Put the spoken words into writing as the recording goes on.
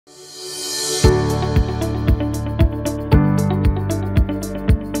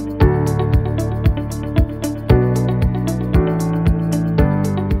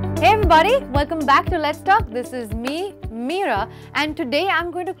everybody, welcome back to Let's Talk. This is me, Meera, and today I'm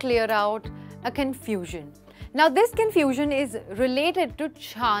going to clear out a confusion. Now this confusion is related to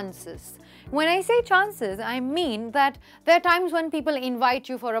chances. When I say chances, I mean that there are times when people invite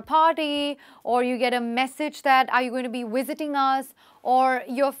you for a party, or you get a message that are you going to be visiting us, or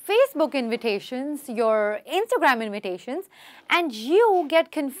your Facebook invitations, your Instagram invitations, and you get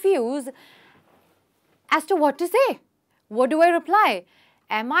confused as to what to say. What do I reply?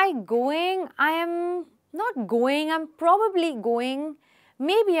 Am I going? I am not going. I'm probably going.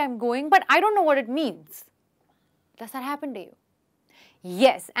 Maybe I'm going, but I don't know what it means. Does that happen to you?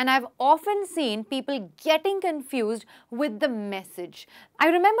 Yes, and I've often seen people getting confused with the message. I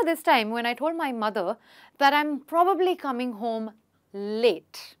remember this time when I told my mother that I'm probably coming home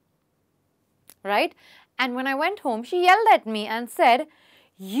late, right? And when I went home, she yelled at me and said,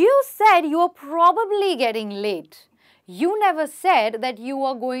 "You said you were probably getting late. You never said that you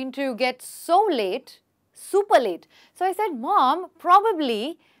are going to get so late, super late." So I said, "Mom,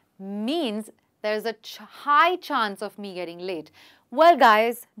 probably means there's a high chance of me getting late." Well,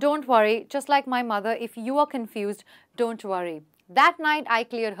 guys, don't worry. Just like my mother, if you are confused, don't worry. That night, I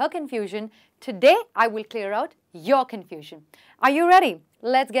cleared her confusion. Today, I will clear out your confusion. Are you ready?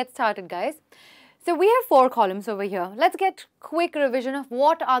 Let's get started, guys. So we have 4 columns over here. Let's get quick revision of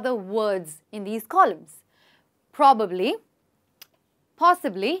what are the words in these columns. Probably,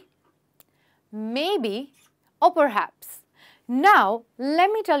 possibly, maybe, or perhaps. Now,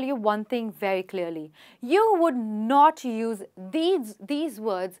 let me tell you one thing very clearly. You would not use these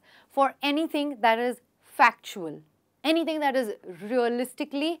words for anything that is factual, anything that is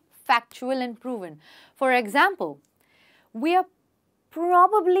realistically factual and proven. For example, we are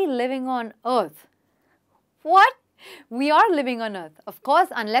probably living on Earth. What? We are living on Earth. Of course,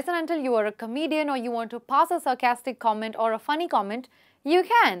 unless and until you are a comedian or you want to pass a sarcastic comment or a funny comment, you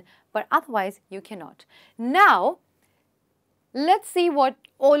can. But otherwise, you cannot. Now, let's see what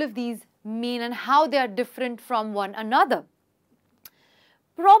all of these mean and how they are different from one another.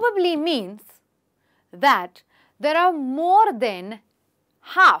 Probably means that there are more than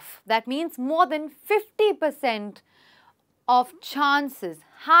half, that means more than 50% of chances,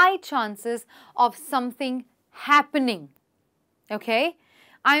 high chances of something happening. Okay?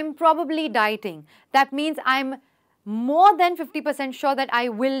 I'm probably dieting. That means I'm more than 50% sure that I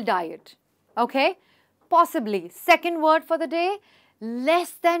will diet. Okay? Possibly. Second word for the day,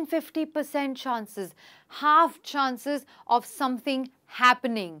 less than 50% chances, half chances of something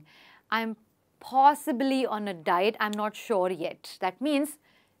happening. I'm possibly on a diet. I'm not sure yet. That means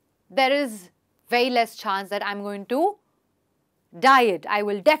there is very less chance that I'm going to diet. I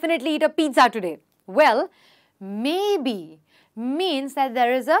will definitely eat a pizza today. Well, maybe means that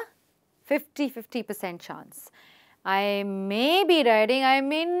there is a 50% chance. I may be dieting, I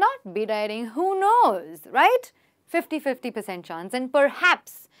may not be dieting, who knows, right? 50% chance. And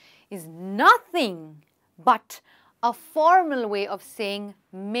perhaps is nothing but a formal way of saying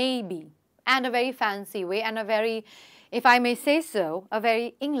maybe, and a very fancy way, and a very, if I may say so, a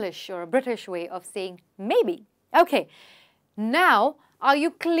very English or a British way of saying maybe. Okay, now are you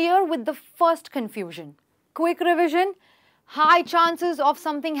clear with the first confusion? Quick revision, high chances of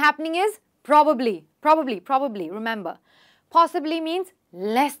something happening is probably, remember. Possibly means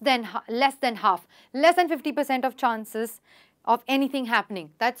less than half, less than 50% of chances of anything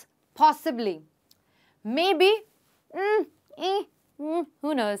happening. That's possibly. Maybe, who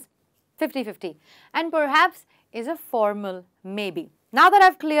knows, 50-50. And perhaps is a formal maybe. Now that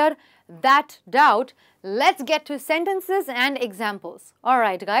I've cleared that doubt, let's get to sentences and examples. All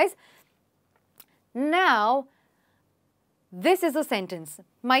right, guys. Now, this is a sentence.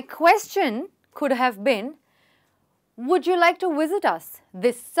 My question could have been, would you like to visit us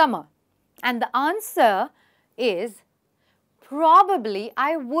this summer? And the answer is, probably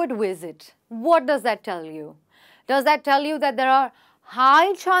I would visit. What does that tell you? Does that tell you that there are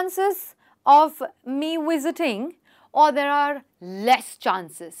high chances of me visiting, or there are less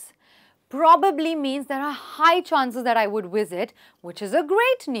chances? Probably means there are high chances that I would visit, which is a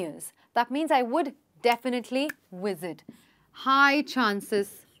great news. That means I would definitely visit. High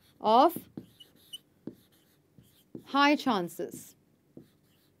chances. All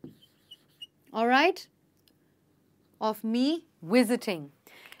right, of me visiting.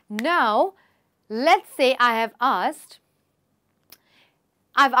 Now, let's say I'm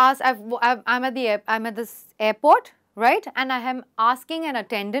at this airport, right? And I am asking an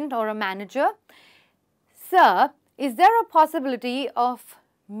attendant or a manager, "Sir, is there a possibility of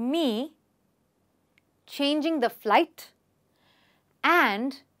me changing the flight?"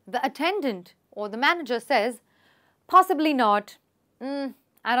 And the attendant or the manager says, "Possibly not.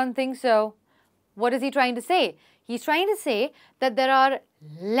 I don't think so. What is he trying to say? He's trying to say that there are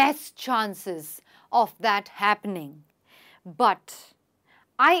less chances of that happening. But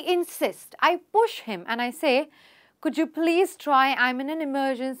I insist, I push him and I say, could you please try? I'm in an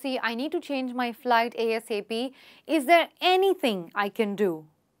emergency. I need to change my flight ASAP. Is there anything I can do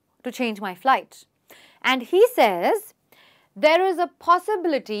to change my flight? And he says, there is a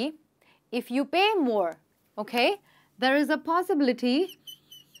possibility if you pay more, okay? There is a possibility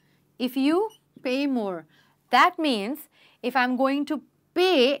if you pay more. That means if I'm going to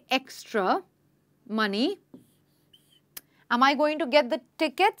pay extra money, am I going to get the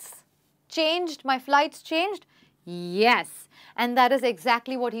tickets changed, my flights changed? Yes, and that is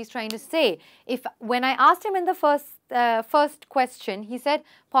exactly what he's trying to say. When I asked him in the first question, he said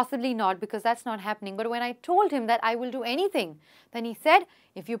possibly not, because that's not happening. But when I told him that I will do anything, then he said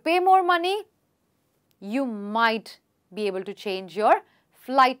if you pay more money, you might be able to change your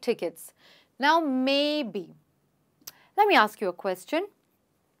flight tickets. Now maybe, let me ask you a question.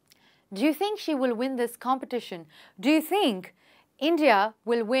 Do you think she will win this competition? Do you think India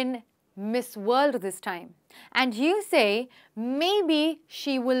will win Miss World this time? And you say, maybe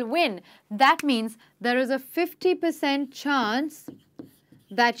she will win. That means there is a 50% chance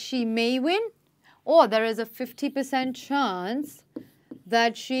that she may win, or there is a 50% chance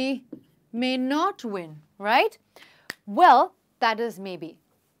that she may not win, right? Well, that is maybe.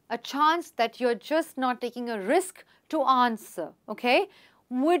 A chance that you're just not taking a risk to answer, okay?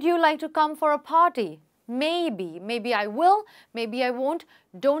 Would you like to come for a party? Maybe. Maybe I will, maybe I won't.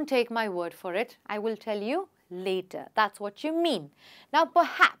 Don't take my word for it. I will tell you later. That's what you mean. Now,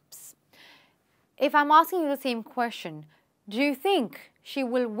 perhaps, if I'm asking you the same question, do you think she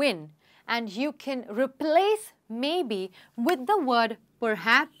will win? And you can replace maybe with the word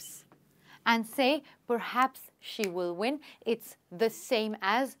perhaps and say perhaps she will win. It's the same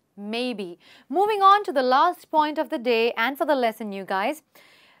as maybe. Moving on to the last point of the day and for the lesson, you guys,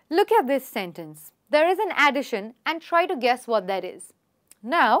 look at this sentence. There is an addition and try to guess what that is.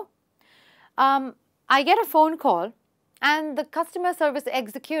 Now, I get a phone call and the customer service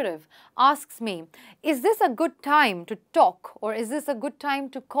executive asks me, is this a good time to talk or is this a good time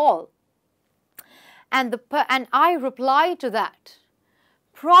to call? And I reply to that,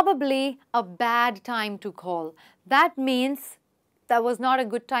 probably a bad time to call. That means that was not a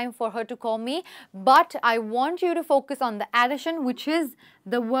good time for her to call me, but I want you to focus on the addition, which is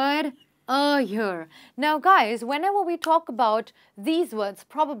the word here. Now guys, whenever we talk about these words,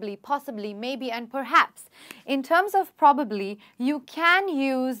 probably, possibly, maybe and perhaps, in terms of probably, you can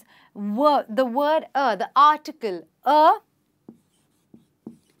use the word the article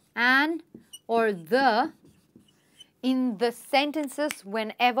an or the in the sentences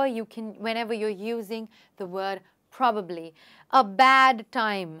whenever you're using the word probably. A bad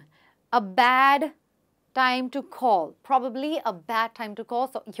time to call, probably a bad time to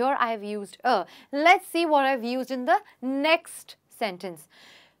call. So here I have used a. Let's see what I've used in the next sentence.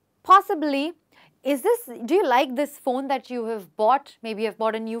 Possibly, do you like this phone that you have bought? Maybe you've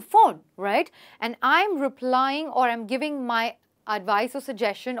bought a new phone, right? And I'm replying or I'm giving my advice or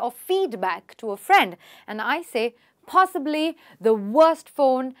suggestion or feedback to a friend. And I say, possibly the worst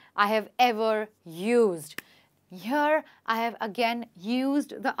phone I have ever used. Here I have again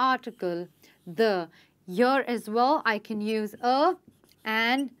used the article the. Here as well I can use a,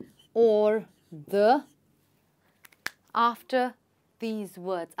 an, or the after these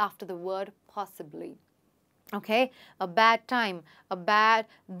words, after the word possibly. Okay, a bad time,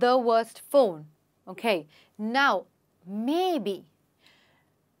 the worst phone. Okay, now maybe,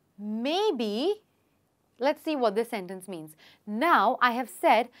 let's see what this sentence means. Now I have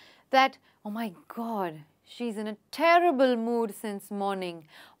said that, oh my God, she's in a terrible mood since morning.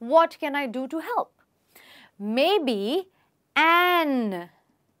 What can I do to help? Maybe an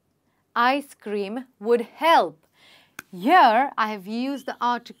ice cream would help. Here I have used the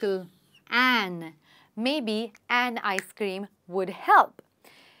article an. Maybe an ice cream would help.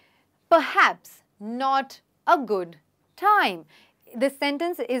 Perhaps not a good time. This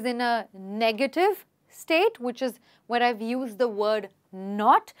sentence is in a negative state, which is where I've used the word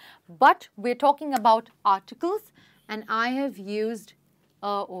not, but we're talking about articles and I have used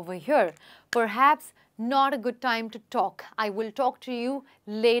over here. Perhaps not a good time to talk. I will talk to you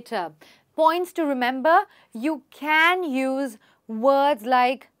later. Points to remember, you can use words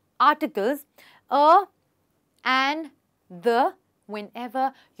like articles, a, an, the,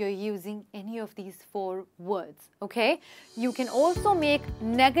 whenever you're using any of these four words, okay? You can also make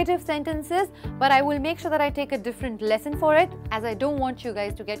negative sentences, but I will make sure that I take a different lesson for it, as I don't want you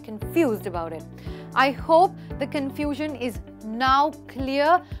guys to get confused about it. I hope the confusion is now clear,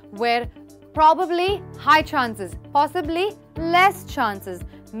 where probably high chances, possibly less chances,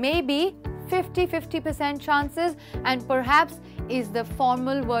 maybe 50% chances, and perhaps is the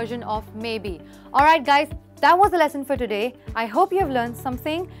formal version of maybe. Alright guys, that was the lesson for today. I hope you have learned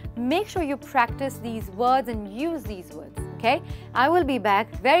something. Make sure you practice these words and use these words, okay? I will be back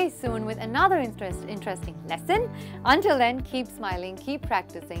very soon with another interesting lesson. Until then, keep smiling, keep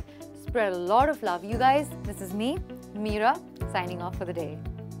practicing, spread a lot of love. You guys, this is me, Meera, signing off for the day.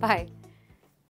 Bye.